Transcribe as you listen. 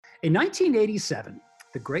In 1987,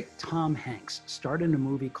 the great Tom Hanks starred in a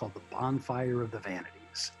movie called The Bonfire of the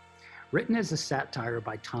Vanities. Written as a satire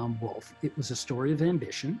by Tom Wolfe, it was a story of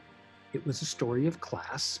ambition, it was a story of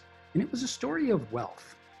class, and it was a story of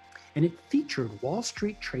wealth. And it featured Wall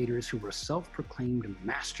Street traders who were self-proclaimed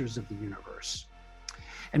masters of the universe.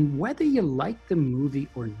 And whether you like the movie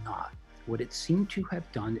or not, what it seemed to have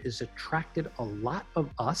done is attracted a lot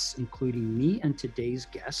of us, including me and today's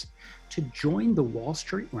guest, to join the Wall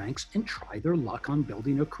Street ranks and try their luck on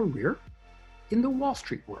building a career in the Wall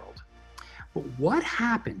Street world. But what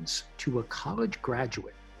happens to a college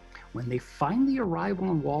graduate when they finally arrive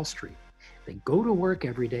on Wall Street? They go to work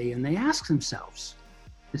every day and they ask themselves,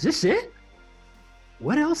 is this it?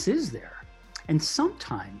 What else is there? And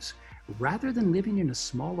sometimes, rather than living in a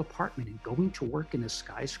small apartment and going to work in a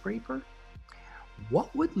skyscraper,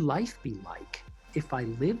 what would life be like if I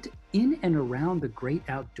lived in and around the great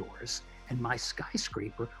outdoors and my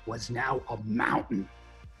skyscraper was now a mountain?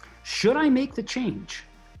 Should I make the change?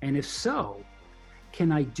 And if so,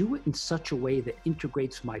 can I do it in such a way that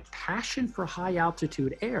integrates my passion for high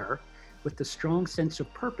altitude air with the strong sense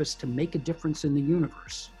of purpose to make a difference in the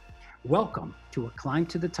universe? Welcome to A Climb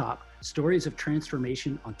to the Top, Stories of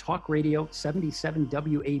Transformation on Talk Radio 77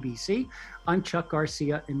 WABC. I'm Chuck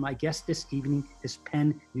Garcia, and my guest this evening is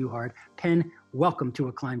Penn Newhard. Penn, welcome to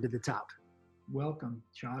A Climb to the Top. Welcome,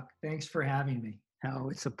 Chuck. Thanks for having me. Oh,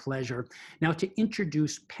 it's a pleasure. Now, to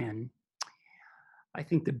introduce Penn, I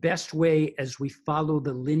think the best way as we follow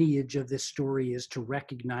the lineage of this story is to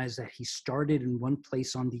recognize that he started in one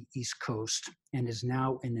place on the East Coast and is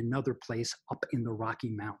now in another place up in the Rocky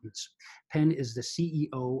Mountains. Penn is the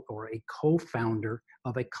CEO or a co-founder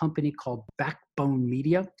of a company called Backbone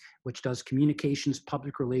Media, which does communications,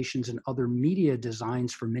 public relations, and other media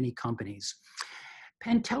designs for many companies.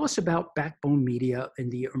 Penn, tell us about Backbone Media and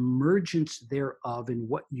the emergence thereof and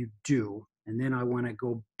what you do. And then I want to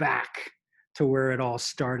go back to where it all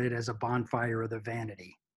started as a bonfire of the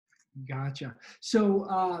vanity. Gotcha.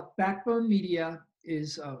 So Backbone Media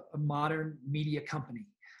is a modern media company.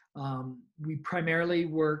 We primarily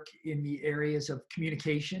work in the areas of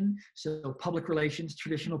communication, so public relations,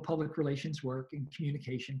 traditional public relations work in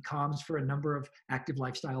communication, comms for a number of active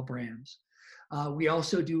lifestyle brands. We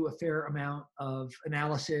also do a fair amount of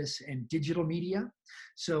analysis and digital media.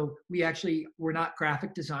 So we're not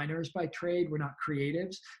graphic designers by trade, we're not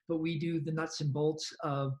creatives, but we do the nuts and bolts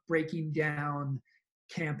of breaking down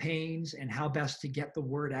campaigns and how best to get the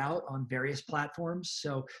word out on various platforms.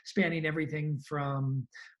 So spanning everything from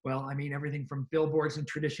billboards and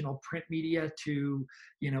traditional print media to,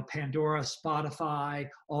 Pandora, Spotify,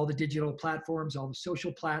 all the digital platforms, all the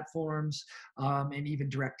social platforms, and even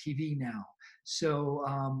DirecTV now.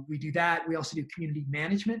 So we do that. We also do community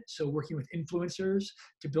management, so working with influencers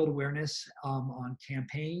to build awareness on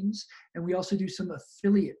campaigns. And we also do some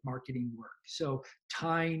affiliate marketing work, so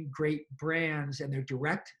tying great brands and their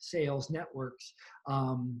direct sales networks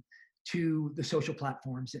to the social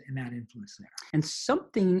platforms and that influence there. And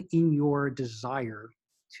something in your desire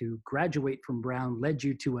to graduate from Brown led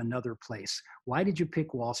you to another place. Why did you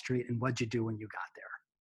pick Wall Street, and what'd you do when you got there?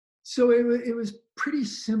 So it was pretty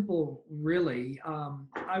simple, really.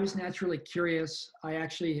 I was naturally curious. I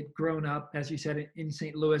actually had grown up, as you said, in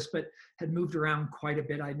St. Louis, but had moved around quite a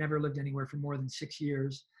bit. I'd never lived anywhere for more than 6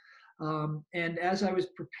 years. And as I was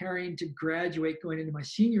preparing to graduate, going into my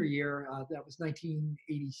senior year, that was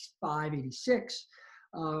 1985, 86,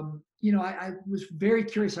 I was very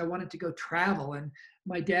curious. I wanted to go travel. And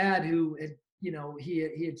my dad, who had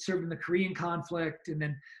he had served in the Korean conflict and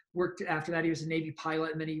then worked after that. He was a Navy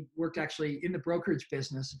pilot, and then he worked actually in the brokerage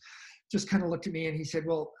business. Just kind of looked at me and he said,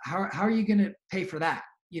 well, how are you going to pay for that?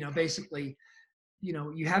 Basically,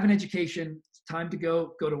 you have an education, it's time to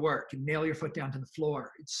go to work and nail your foot down to the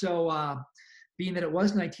floor. So being that it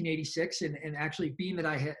was 1986 and actually being that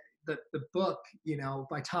I had the book,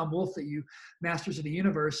 by Tom Wolfe, Masters of the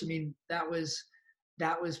Universe, that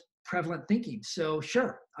was prevalent thinking. So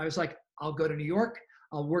sure, I was like, I'll go to New York.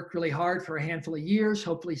 I'll work really hard for a handful of years,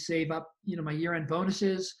 hopefully save up, my year-end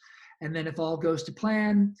bonuses. And then if all goes to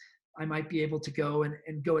plan, I might be able to go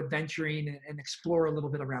and go adventuring and explore a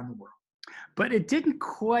little bit around the world. But it didn't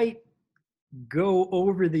quite go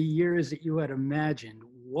over the years that you had imagined.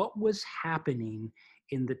 What was happening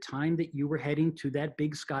in the time that you were heading to that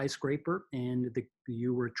big skyscraper and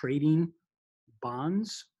you were trading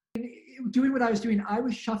bonds? Doing what I was doing, I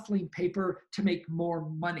was shuffling paper to make more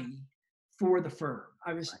money for the firm.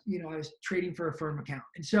 I was trading for a firm account.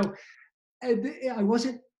 And so I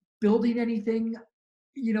wasn't building anything,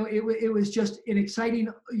 it was just an exciting,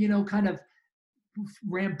 kind of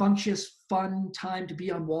rambunctious, fun time to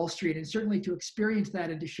be on Wall Street, and certainly to experience that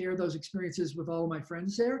and to share those experiences with all of my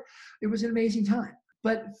friends there. It was an amazing time.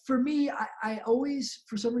 But for me, I always,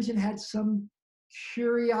 for some reason, had some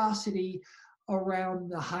curiosity around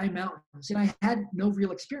the high mountains, and I had no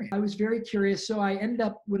real experience. I was very curious, so I ended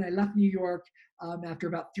up, when I left New York, after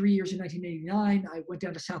about 3 years in 1989, I went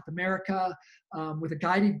down to South America with a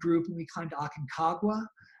guided group, and we climbed Aconcagua,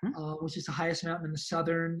 which is the highest mountain in the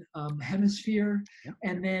southern hemisphere. Yeah.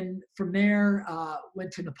 And then from there,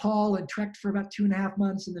 went to Nepal and trekked for about 2.5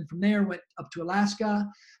 months. And then from there, went up to Alaska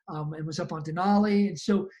and was up on Denali. And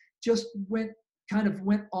so just went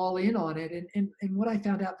all in on it. And what I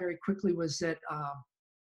found out very quickly was that,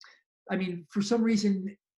 I mean, for some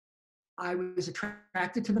reason, I was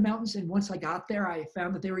attracted to the mountains. And once I got there, I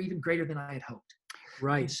found that they were even greater than I had hoped.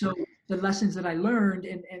 Right. And so the lessons that I learned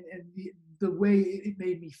and the way it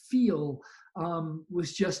made me feel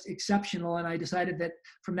was just exceptional. And I decided that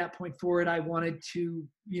from that point forward, I wanted to,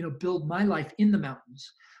 build my life in the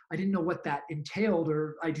mountains. I didn't know what that entailed,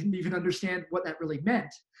 or I didn't even understand what that really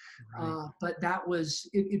meant. Right. But that was,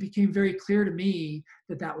 it became very clear to me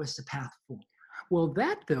that that was the path forward. Well,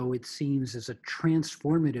 that, though, it seems, is a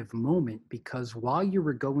transformative moment, because while you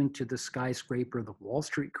were going to the skyscraper, the Wall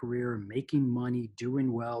Street career, making money,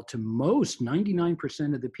 doing well, to most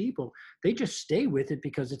 99% of the people, they just stay with it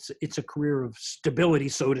because it's a career of stability,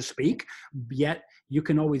 so to speak, yet you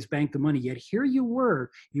can always bank the money. Yet here you were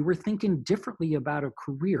thinking differently about a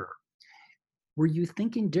career. Were you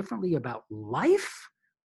thinking differently about life,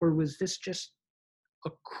 or was this just a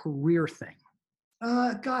career thing?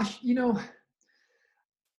 Gosh,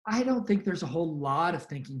 I don't think there's a whole lot of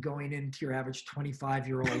thinking going into your average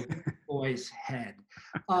 25-year-old boy's head.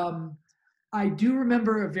 I do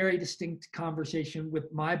remember a very distinct conversation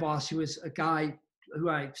with my boss, who is a guy who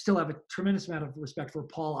I still have a tremendous amount of respect for,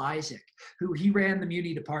 Paul Isaac, who he ran the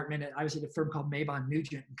Muni department. I was at a firm called Mabon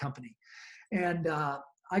Nugent and Company. And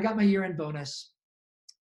I got my year-end bonus.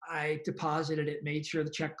 I deposited it, made sure the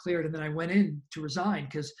check cleared, and then I went in to resign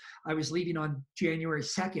because I was leaving on January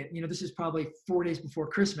 2nd. This is probably 4 days before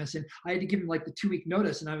Christmas, and I had to give him like the 2-week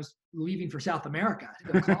notice, and I was leaving for South America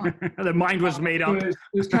to go climb. The mind was made up. It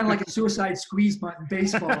was kind of like a suicide squeeze bunt in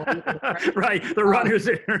baseball. Right, the runners,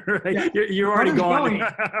 right. Yeah. You're already gone.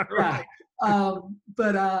 Right.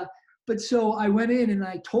 But so I went in and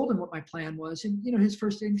I told him what my plan was, and his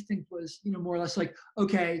first instinct was, more or less like,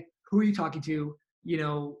 okay, who are you talking to?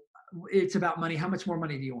 It's about money. How much more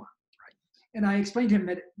money do you want? Right. And I explained to him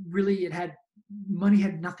that really money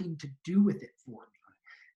had nothing to do with it for me.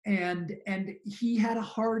 And he had a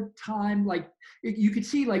hard time, you could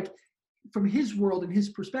see from his world and his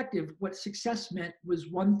perspective, what success meant was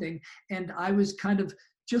one thing. And I was kind of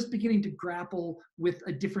just beginning to grapple with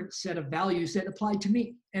a different set of values that applied to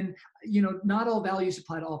me. And, not all values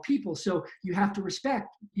apply to all people. So you have to respect,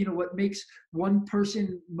 what makes one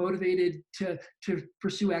person motivated to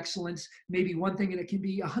pursue excellence, maybe one thing, and it can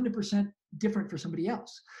be 100% different for somebody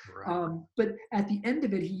else. Right. But at the end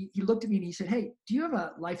of it, he looked at me and he said, "Hey, do you have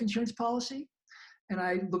a life insurance policy?" And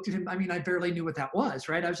I looked at him. I mean, I barely knew what that was,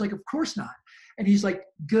 right? I was like, "Of course not." And he's like,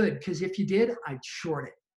 "Good, because if you did, I'd short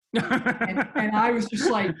it." and I was just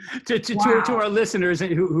like, to our listeners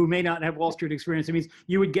who may not have Wall Street experience, it means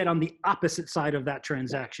you would get on the opposite side of that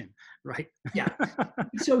transaction, right? Yeah.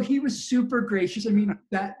 So he was super gracious. I mean,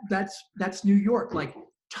 that's New York,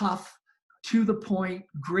 tough, to the point,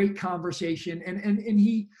 great conversation, and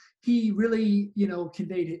he really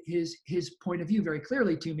conveyed his point of view very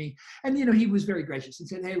clearly to me. And he was very gracious and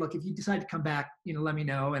said, "Hey, look, if you decide to come back, let me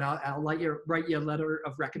know, and I'll write you a letter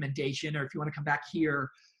of recommendation, or if you want to come back here."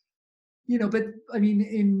 But I mean,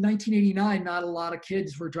 in 1989, not a lot of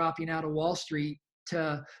kids were dropping out of Wall Street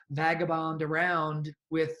to vagabond around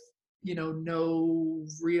with, no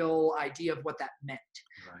real idea of what that meant.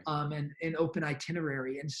 Right. And an open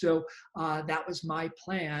itinerary. And so that was my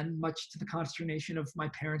plan, much to the consternation of my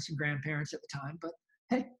parents and grandparents at the time. But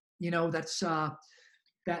hey, that's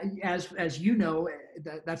that as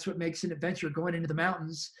that's what makes an adventure, going into the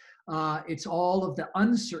mountains. It's all of the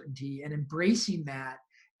uncertainty and embracing that,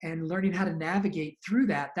 and learning how to navigate through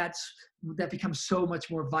that. That becomes so much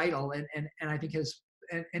more vital, and I think has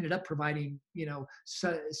ended up providing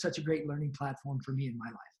such a great learning platform for me in my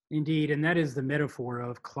life. Indeed, and that is the metaphor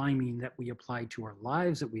of climbing that we apply to our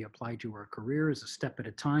lives, that we apply to our careers, a step at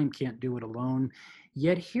a time, can't do it alone.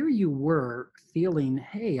 Yet here you were feeling,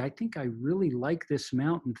 hey, I think I really like this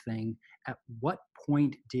mountain thing. At what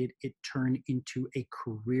point did it turn into a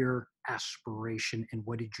career aspiration, and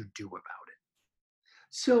what did you do about it?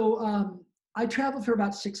 So I traveled for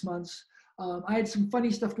about 6 months. I had some funny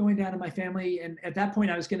stuff going down in my family. And at that point,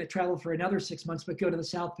 I was going to travel for another 6 months, but go to the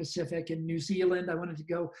South Pacific and New Zealand. I wanted to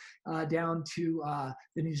go down to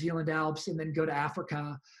the New Zealand Alps and then go to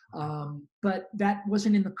Africa. But that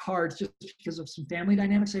wasn't in the cards just because of some family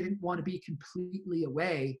dynamics. I didn't want to be completely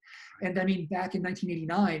away. And I mean, back in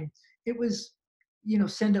 1989, it was,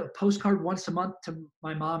 send a postcard once a month to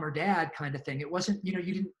my mom or dad kind of thing. It wasn't, you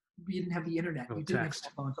didn't have the internet, you didn't have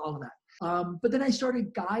cell phones, all of that. But then I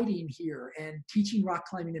started guiding here and teaching rock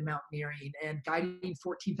climbing and mountaineering and guiding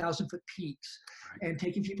 14,000 foot peaks and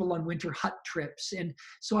taking people on winter hut trips. And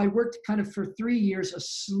so I worked kind of for 3 years, a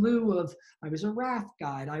slew of, I was a raft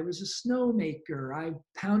guide, I was a snowmaker, I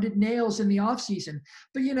pounded nails in the off season.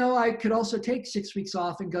 But I could also take 6 weeks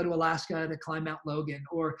off and go to Alaska to climb Mount Logan,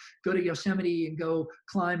 or go to Yosemite and go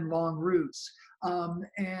climb long routes,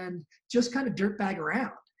 and just kind of dirtbag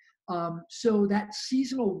around. So that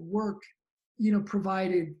seasonal work,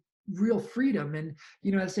 provided real freedom. And,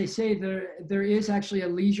 as they say, there is actually a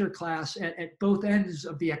leisure class at both ends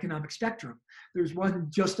of the economic spectrum. There's one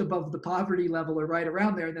just above the poverty level or right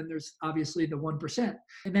around there. And then there's obviously the 1%.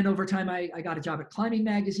 And then over time, I got a job at Climbing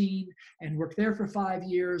Magazine and worked there for 5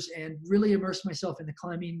 years and really immersed myself in the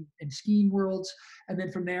climbing and skiing worlds. And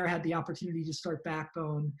then from there, I had the opportunity to start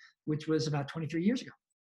Backbone, which was about 23 years ago.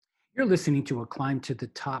 You're listening to A Climb to the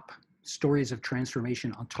Top, Stories of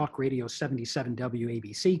Transformation on Talk Radio 77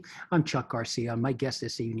 WABC. I'm Chuck Garcia. My guest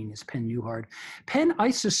this evening is Penn Newhard. Penn, I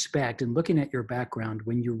suspect, in looking at your background,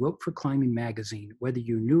 when you wrote for Climbing Magazine, whether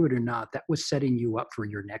you knew it or not, that was setting you up for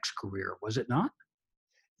your next career, was it not?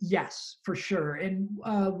 Yes, for sure. And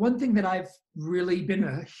one thing that I've really been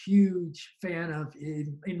a huge fan of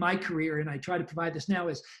in my career, and I try to provide this now,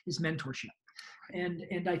 is mentorship.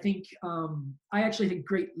 And I think, I actually think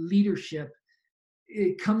great leadership,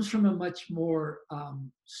 it comes from a much more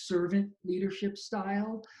servant leadership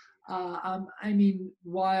style. I mean,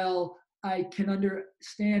 while I can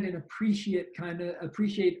understand and appreciate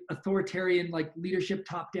authoritarian like leadership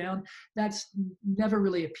top down, that's never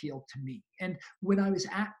really appealed to me. And when I was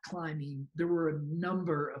at climbing, there were a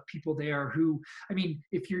number of people there who, I mean,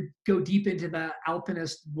 if you go deep into the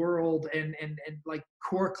alpinist world and like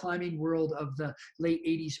core climbing world of the late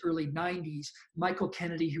 80s, early 90s, Michael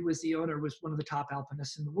Kennedy, who was the owner, was one of the top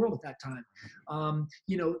alpinists in the world at that time.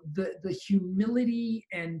 The humility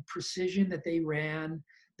and precision that they ran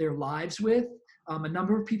their lives with, a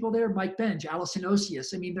number of people there, Mike Benj, Alison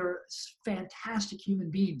Osius. I mean, they're fantastic human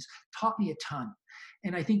beings, taught me a ton.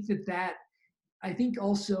 And I think I think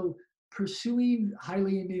also pursuing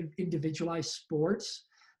highly individualized sports,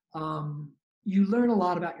 you learn a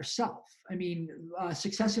lot about yourself. I mean,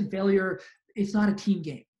 success and failure, it's not a team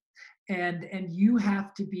game. And you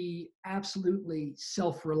have to be absolutely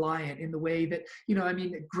self-reliant in the way that, I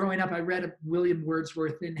mean, growing up, I read William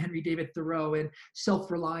Wordsworth and Henry David Thoreau and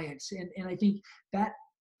self-reliance. And I think that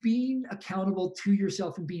being accountable to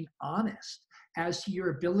yourself and being honest as to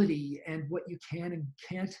your ability and what you can and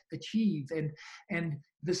can't achieve, and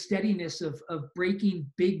the steadiness of breaking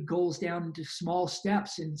big goals down into small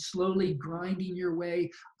steps and slowly grinding your way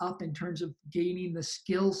up in terms of gaining the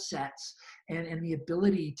skill sets and the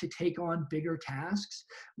ability to take on bigger tasks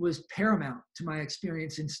was paramount to my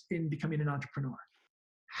experience in becoming an entrepreneur.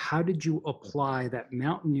 How did you apply that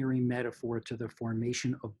mountaineering metaphor to the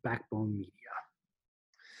formation of Backbone Media?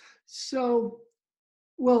 So,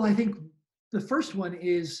 well, I think the first one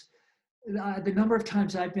is the number of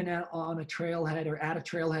times I've been on a trailhead or at a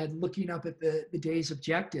trailhead looking up at the day's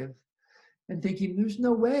objective and thinking, there's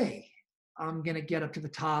no way I'm going to get up to the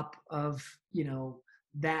top of,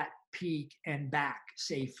 that peak and back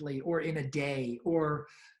safely, or in a day, or,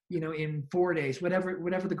 in 4 days,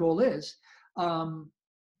 whatever the goal is.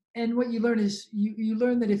 And what you learn is you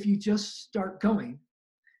learn that if you just start going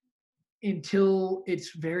until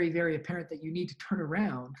it's very, very apparent that you need to turn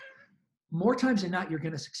around, more times than not, you're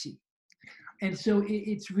going to succeed. And so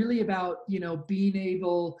it's really about, being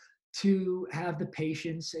able to have the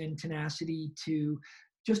patience and tenacity to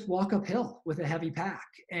just walk uphill with a heavy pack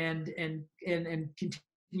and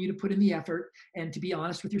continue to put in the effort and to be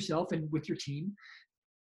honest with yourself and with your team.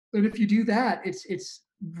 And if you do that, it's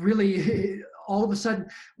really all of a sudden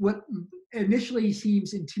what initially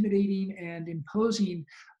seems intimidating and imposing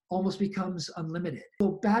almost becomes unlimited.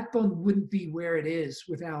 So Backbone wouldn't be where it is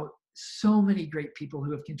without so many great people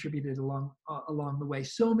who have contributed along the way,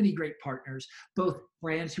 so many great partners, both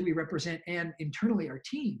brands who we represent and internally our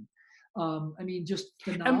team. I mean, just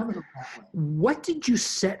phenomenal. What did you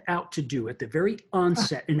set out to do at the very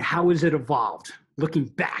onset, and how has it evolved looking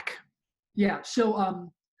back? Yeah, so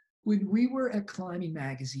when we were at Climbing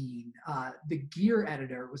Magazine, the gear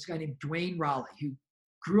editor was a guy named Dwayne Raleigh, who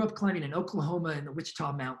grew up climbing in Oklahoma in the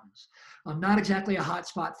Wichita Mountains. Not exactly a hot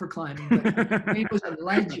spot for climbing, but Dwayne was a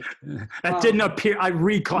legend. That didn't appear. I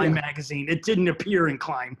read Climb Yeah. magazine. It didn't appear in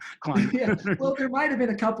Climb. Yeah. Well, there might have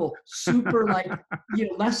been a couple super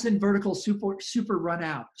less than vertical, super run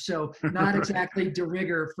out. So not exactly de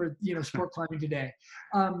rigueur for, sport climbing today.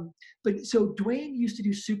 But so Dwayne used to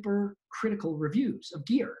do super critical reviews of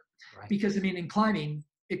gear because, in climbing,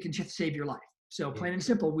 it can just save your life. So plain and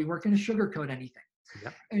simple, we weren't going to sugarcoat anything.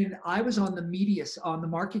 Yep. And I was on the media, on the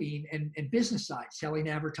marketing and business side, selling,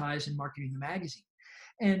 advertise, and marketing the magazine.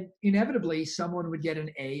 And inevitably, someone would get an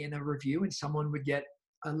A in a review and someone would get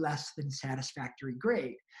a less than satisfactory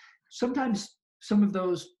grade. Sometimes some of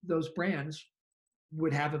those brands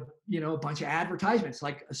would have a bunch of advertisements,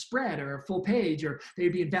 like a spread or a full page, or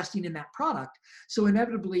they'd be investing in that product. So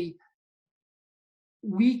inevitably,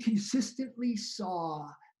 we consistently saw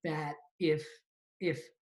that if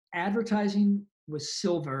advertising was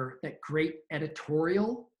silver, that great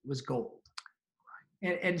editorial was gold.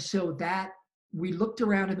 And so that we looked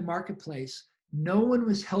around in the marketplace, no one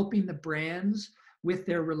was helping the brands with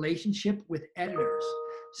their relationship with editors.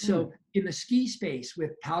 So in the ski space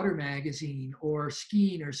with Powder Magazine or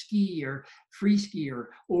Skiing or Ski or Free Skier,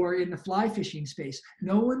 or in the fly fishing space,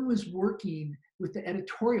 no one was working with the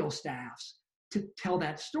editorial staffs to tell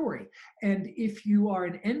that story. And if you are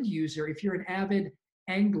an end user, if you're an avid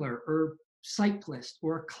angler or cyclist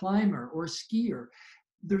or a climber or a skier,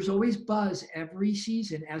 there's always buzz every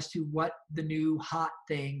season as to what the new hot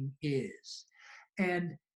thing is.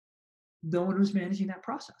 And no one was managing that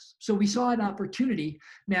process. So we saw an opportunity.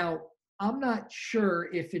 Now, I'm not sure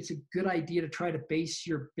if it's a good idea to try to base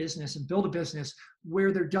your business and build a business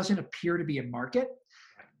where there doesn't appear to be a market.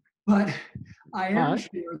 But I am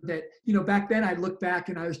sure that, back then I look back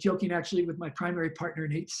and I was joking actually with my primary partner,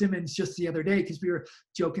 Nate Simmons, just the other day, because we were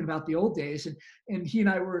joking about the old days. And he and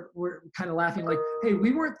I were kind of laughing like, hey,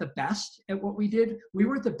 we weren't the best at what we did. We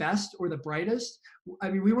weren't the best or the brightest.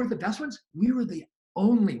 We weren't the best ones. We were the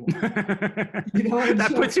only one.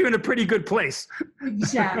 That puts you in a pretty good place.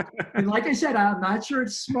 Exactly. And like I said, I'm not sure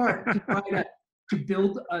it's smart to try to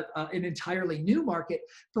build an entirely new market.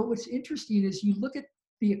 But what's interesting is you look at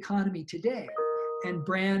the economy today and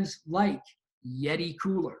brands like Yeti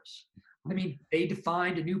coolers. They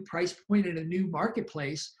defined a new price point in a new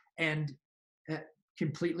marketplace and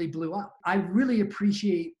completely blew up. I really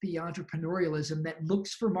appreciate the entrepreneurialism that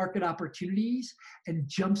looks for market opportunities and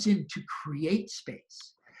jumps in to create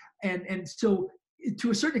space. And so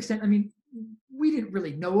to a certain extent, we didn't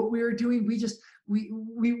really know what we were doing. We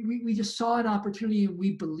just saw an opportunity and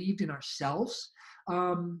we believed in ourselves.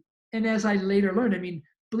 And as I later learned,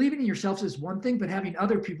 believing in yourself is one thing, but having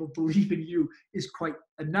other people believe in you is quite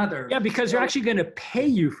another. Yeah, because they're actually going to pay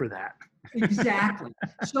you for that. Exactly.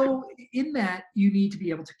 So in that, you need to be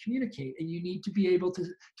able to communicate and you need to be able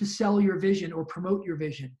to sell your vision or promote your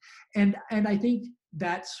vision. And I think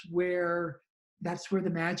that's where the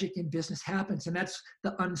magic in business happens. And that's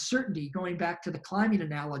the uncertainty, going back to the climbing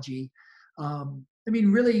analogy.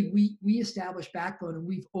 Really, we established Backbone and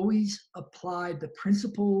we've always applied the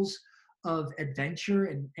principles of adventure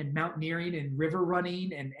and mountaineering and river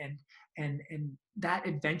running and that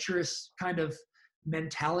adventurous kind of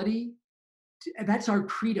mentality. That's our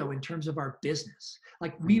credo in terms of our business.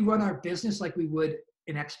 Like we run our business like we would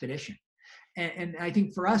an expedition. And I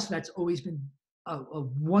think for us, that's always been a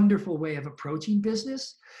wonderful way of approaching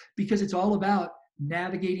business, because it's all about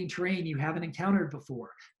navigating terrain you haven't encountered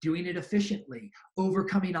before, doing it efficiently,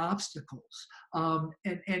 overcoming obstacles,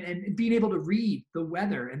 and being able to read the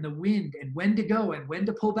weather and the wind and when to go and when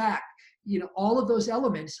to pull back. All of those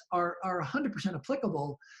elements are 100%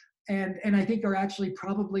 applicable, and I think are actually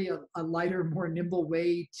probably a lighter, more nimble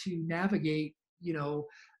way to navigate,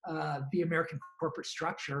 the American corporate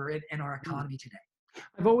structure and our economy today.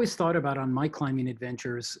 I've always thought about on my climbing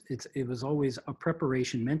adventures, it was always a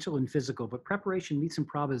preparation, mental and physical, but preparation meets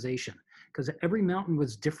improvisation, because every mountain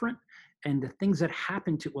was different and the things that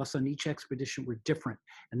happened to us on each expedition were different.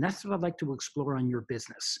 And that's what I'd like to explore on your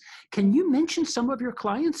business. Can you mention some of your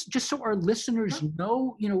clients just so our listeners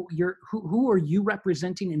know, who are you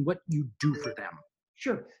representing and what you do for them?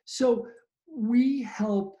 Sure. So we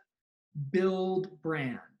help build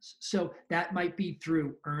brands. So that might be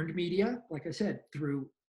through earned media, like I said, through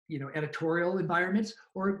editorial environments,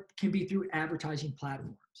 or it can be through advertising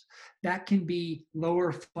platforms. That can be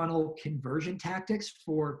lower funnel conversion tactics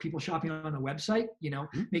for people shopping on a website,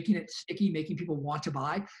 making it sticky, making people want to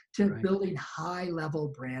buy, to building high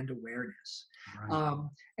level brand awareness. Right.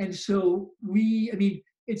 And so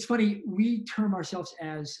it's funny, we term ourselves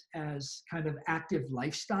as kind of active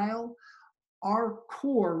lifestyle. our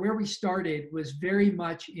core, where we started, was very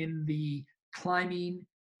much in the climbing,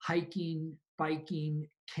 hiking, biking,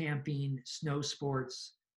 camping, snow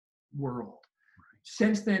sports world.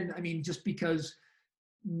 Since then, I mean, just because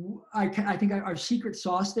I think our secret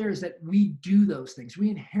sauce there is that we do those things.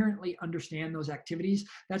 We inherently understand those activities.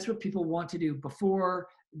 That's what people want to do before,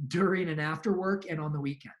 during, and after work, and on the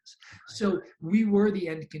weekends. So we were the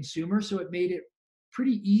end consumer. So it made it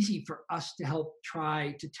pretty easy for us to help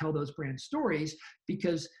try to tell those brand stories,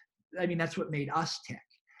 because I mean, that's what made us tick.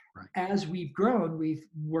 Right. As we've grown, we've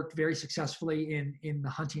worked very successfully in the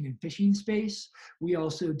hunting and fishing space. We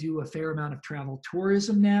also do a fair amount of travel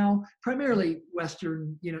tourism now, primarily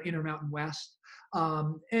Western, Intermountain West.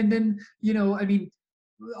 And then, I mean,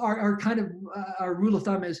 our kind of our rule of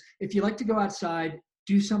thumb is, if you like to go outside,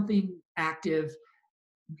 do something active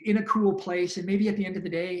in a cool place, and maybe at the end of the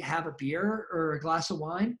day, have a beer or a glass of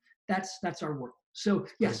wine. That's our world. So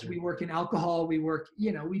yes, we work in alcohol. We work,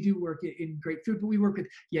 we do work in great food, but we work with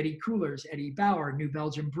Yeti Coolers, Eddie Bauer, New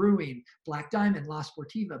Belgium Brewing, Black Diamond, La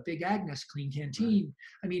Sportiva, Big Agnes, Clean Canteen. Right.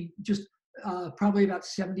 I mean, just probably about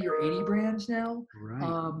 70 or 80 brands now.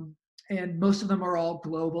 Right. And most of them are all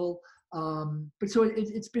global. But so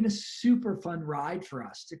it's been a super fun ride for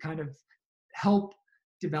us to kind of help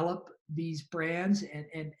develop these brands.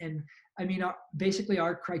 And I mean, basically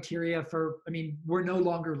our criteria we're no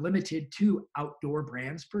longer limited to outdoor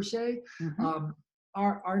brands per se. Mm-hmm.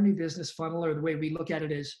 Our new business funnel, or the way we look at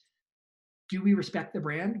it, is, do we respect the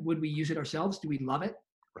brand? Would we use it ourselves? Do we love it?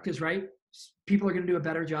 Because people are going to do a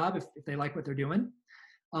better job if they like what they're doing.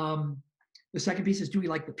 The second piece is, do we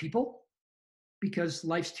like the people? Because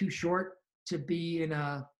life's too short to be in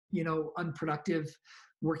a unproductive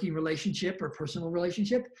working relationship or personal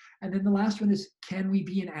relationship. And then the last one is, can we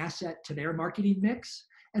be an asset to their marketing mix?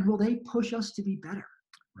 And will they push us to be better?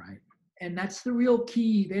 Right. And that's the real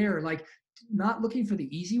key there. Like, not looking for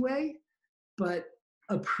the easy way, but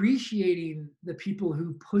appreciating the people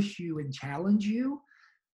who push you and challenge you.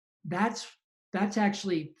 That's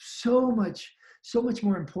actually so much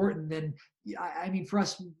more important than, I mean, for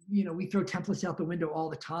us, we throw templates out the window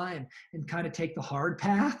all the time and kind of take the hard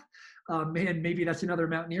path. And maybe that's another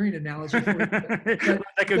mountaineering analogy for you. But,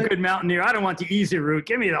 like a good mountaineer, I don't want the easy route.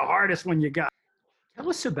 Give me the hardest one you got. Tell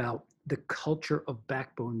us about the culture of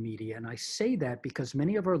Backbone Media. And I say that because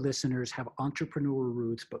many of our listeners have entrepreneur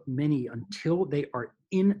roots, but many, until they are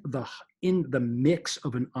in the mix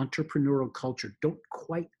of an entrepreneurial culture, don't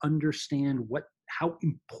quite understand how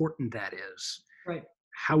important that is. Right.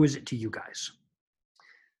 How is it to you guys?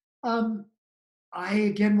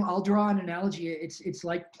 I'll draw an analogy. It's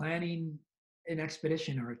like planning an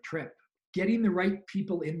expedition or a trip. Getting the right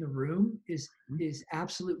people in the room is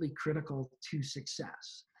absolutely critical to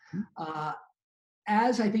success.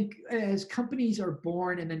 As companies are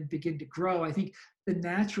born and then begin to grow, I think the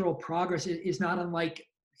natural progress is not unlike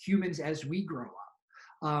humans as we grow up.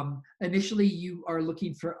 Initially, you are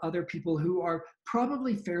looking for other people who are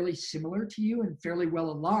probably fairly similar to you and fairly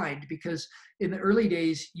well aligned, because in the early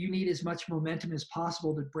days, you need as much momentum as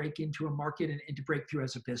possible to break into a market and to break through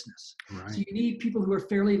as a business. Right. So you need people who are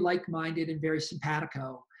fairly like-minded and very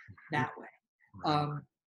simpatico that way. Right.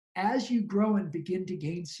 As you grow and begin to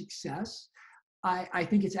gain success, I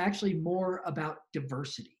think it's actually more about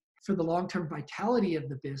diversity. For the long-term vitality of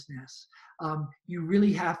the business, you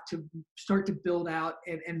really have to start to build out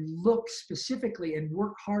and look specifically and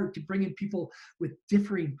work hard to bring in people with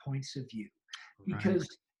differing points of view. Because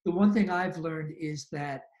the one thing I've learned is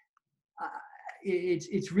that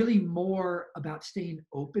it's really more about staying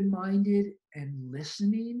open-minded and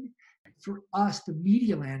listening. For us, the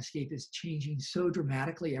media landscape is changing so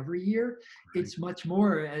dramatically every year. Right. It's much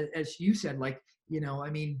more, as you said,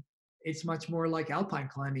 it's much more like alpine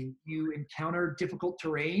climbing. You encounter difficult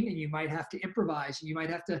terrain and you might have to improvise, and you might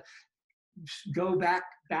have to go back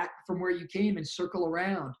from where you came and circle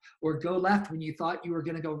around, or go left when you thought you were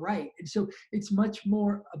going to go right. And so it's much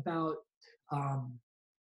more about,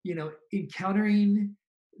 encountering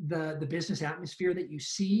the business atmosphere that you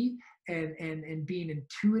see, and being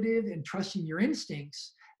intuitive and trusting your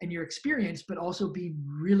instincts and your experience, but also being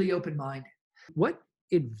really open-minded. What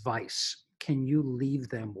advice can you leave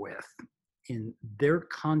them with in their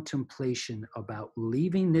contemplation about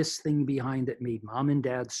leaving this thing behind that made mom and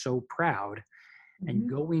dad so proud, and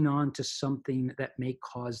going on to something that may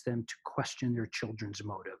cause them to question their children's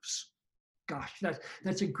motives? Gosh,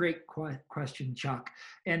 that's a great question, Chuck.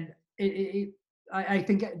 And I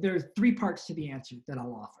think there are three parts to the answer that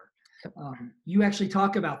I'll offer. You actually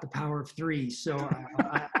talk about the power of three. So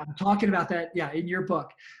I'm talking about that, in your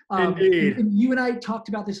book. Indeed. And you and I talked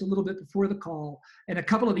about this a little bit before the call, and a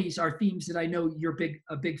couple of these are themes that I know you're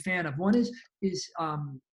a big fan of. One is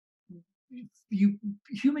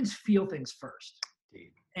humans feel things first,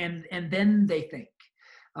 and then they think.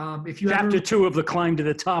 If you Chapter 2 of The Climb to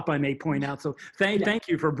the Top, I may point out. So thank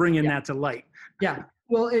you for bringing that to light. Yeah.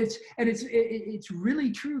 Well, it's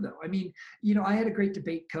really true though. I mean, I had a great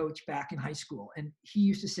debate coach back in high school, and he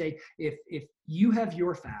used to say, if you have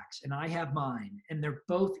your facts and I have mine, and they're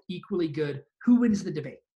both equally good, who wins the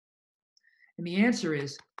debate? And the answer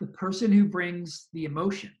is the person who brings the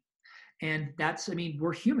emotion. And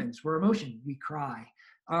we're humans, we're emotion, we cry.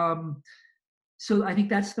 So I think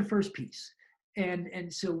that's the first piece.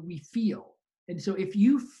 And so we feel. And so if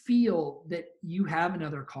you feel that you have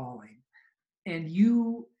another calling, and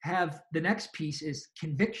you have, the next piece is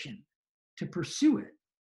conviction to pursue it.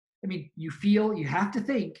 I mean, you feel, you have to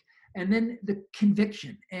think, and then the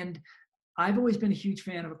conviction. And I've always been a huge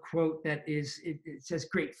fan of a quote that is, it says,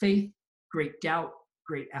 great faith, great doubt,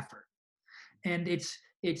 great effort. And it's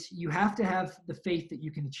you have to have the faith that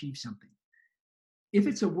you can achieve something. If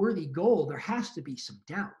it's a worthy goal, there has to be some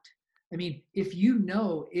doubt. I mean, if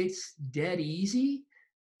it's dead easy,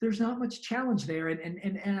 there's not much challenge there.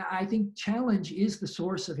 And I think challenge is the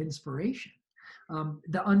source of inspiration.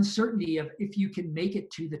 The uncertainty of if you can make it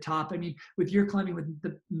to the top. I mean, with your climbing with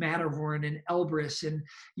the Matterhorn and Elbrus and,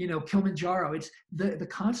 Kilimanjaro, it's the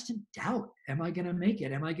constant doubt. Am I going to make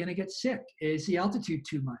it? Am I going to get sick? Is the altitude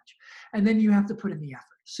too much? And then you have to put in the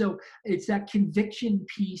effort. So it's that conviction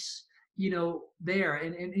piece, there.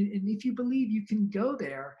 And if you believe you can go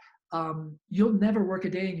there, you'll never work a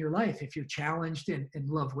day in your life if you're challenged and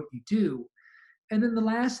love what you do. And then the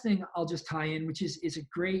last thing I'll just tie in, which is a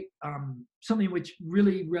great, something which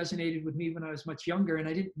really resonated with me when I was much younger, and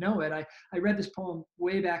I didn't know it. I read this poem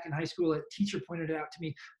way back in high school. A teacher pointed it out to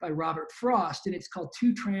me by Robert Frost, and it's called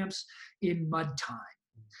Two Tramps in Mud Time.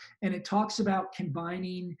 And it talks about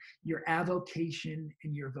combining your avocation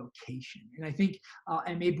and your vocation. And I think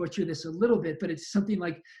I may butcher this a little bit, but it's something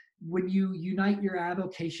like, when you unite your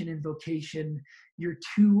avocation and vocation, your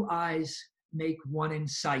two eyes make one in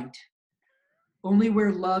sight. Only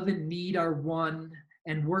where love and need are one,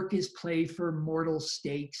 and work is play for mortal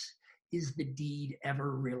stakes, is the deed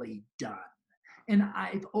ever really done. And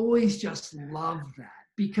I've always just loved that,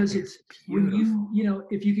 because it's when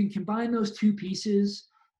if you can combine those two pieces,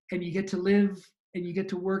 and you get to live and you get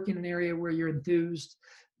to work in an area where you're enthused,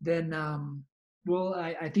 then I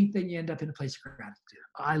think then you end up in a place of gratitude.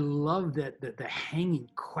 I love that the hanging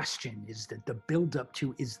question is that the build up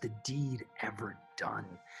to, is the deed ever done?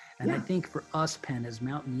 And I think for us, Penn, as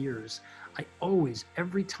mountaineers, I always,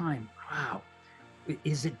 every time, wow,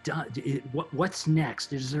 is it done? What's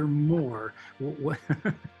next? Is there more? What?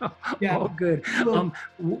 Oh, good.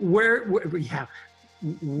 Where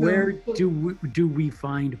do we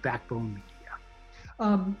find Backbone Media?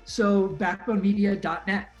 So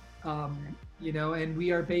backbonemedia.net. And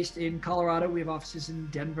we are based in Colorado. We have offices in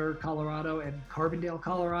Denver, Colorado, and Carbondale,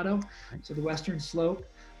 Colorado. So the Western Slope.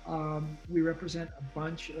 We represent a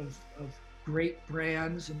bunch of great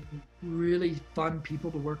brands and really fun people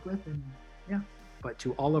to work with. And But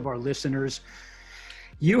to all of our listeners,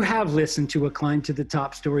 you have listened to A Climb to the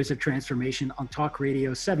Top, Stories of Transformation on Talk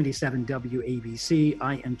Radio 77 WABC.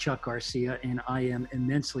 I am Chuck Garcia, and I am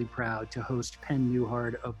immensely proud to host Penn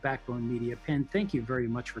Newhard of Backbone Media. Penn, thank you very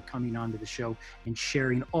much for coming on to the show and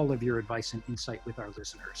sharing all of your advice and insight with our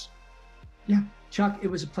listeners. Yeah, Chuck, it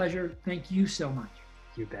was a pleasure. Thank you so much.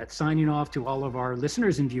 You bet. Signing off to all of our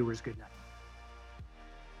listeners and viewers, good night.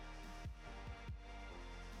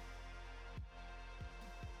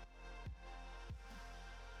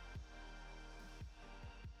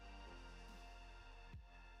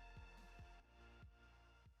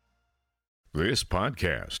 This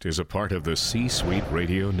podcast is a part of the C-Suite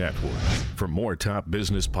Radio Network. For more top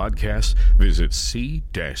business podcasts, visit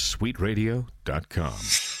c-suiteradio.com.